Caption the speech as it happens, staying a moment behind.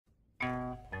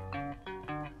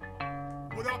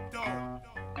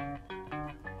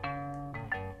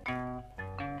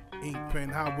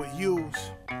Inkpen, Howard Hughes.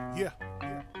 Yeah,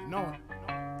 you know it.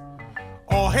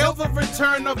 All hail the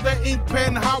return of the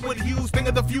Inkpen, Howard Hughes. Think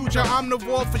of the future, I'm the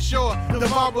war for sure.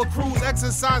 Devour crews,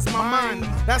 exercise my mind.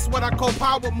 That's what I call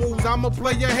power moves. I'm a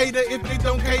player hater if they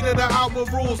don't cater to our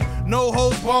rules. No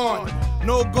holds barred,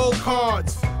 no gold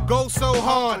cards. Go so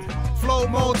hard, flow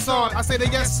Mozart. I say the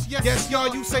yes,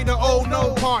 y'all, you say the oh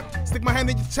no part. Stick my hand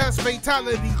in your chest,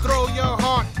 fatality, throw your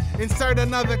heart. Insert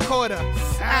another quarter,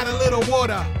 add a little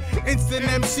water. Instant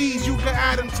MCs, you can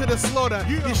add them to the slaughter.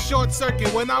 You short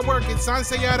circuit, when I work it, signs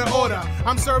say out of order.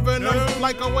 I'm serving them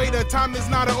like a waiter, time is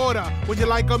not an order. Would you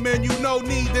like a menu? No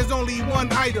need, there's only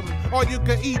one item. All you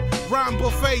can eat, rhyme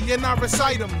buffet, and I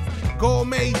recite them.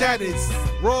 Gourmet that is,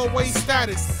 raw way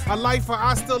status. A lifer,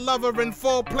 I still love her in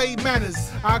full play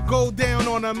manners. I go down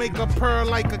on her, make her purr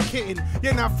like a kitten.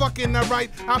 You're not fucking her right,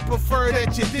 I prefer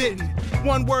that you didn't.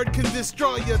 One word can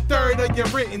destroy your third of your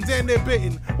writtens, and they're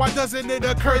bitten. Why doesn't it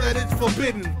occur that it's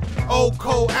forbidden? Oh,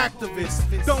 co-activist,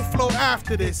 don't flow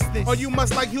after this. Or you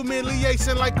must like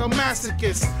humiliation like a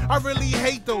masochist. I really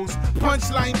hate those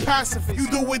punchline pacifists. You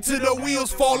do it till the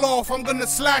wheels fall off, I'm gonna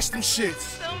slash them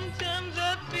shits.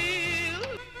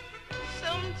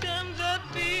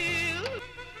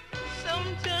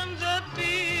 Sometimes I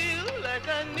feel like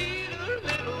I need a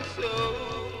little soul.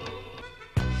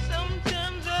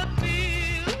 Sometimes I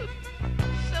feel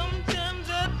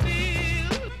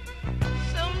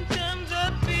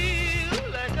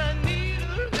like I need a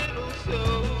little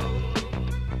soul.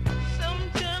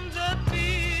 Sometimes I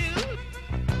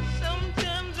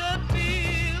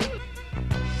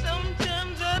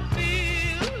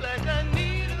feel like I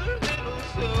need a little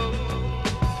soul.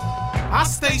 I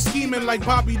stay scheming like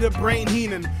Bobby the Brain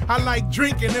Heenan. I like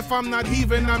drinking, if I'm not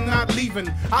heaving, I'm not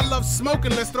leaving. I love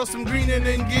smoking, let's throw some green in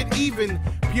and get even.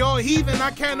 Pure heathen,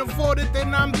 I can't afford it,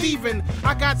 then I'm thieving.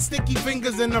 I got sticky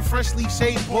fingers and a freshly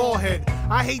shaved bald head.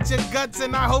 I hate your guts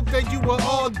and I hope that you were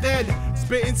all dead.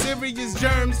 Spitting serious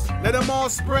germs, let them all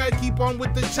spread. Keep on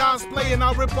with the child's play and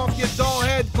I'll rip off your doll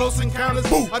head. Close encounters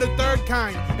are the third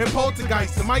kind. And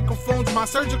poltergeist, the microphone's my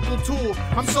surgical tool.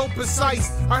 I'm so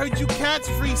precise. I heard you cats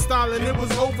freestyling, it was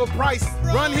overpriced.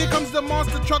 Run, here comes the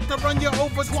monster truck to run you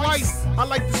over twice. I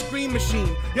like the screen machine,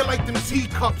 you like them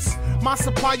teacups. My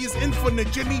supply is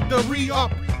infinite, you need to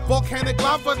re-up. Volcanic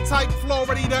lava type flow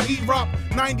ready to erupt.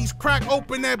 90s crack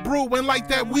open that brew and light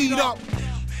that weed up.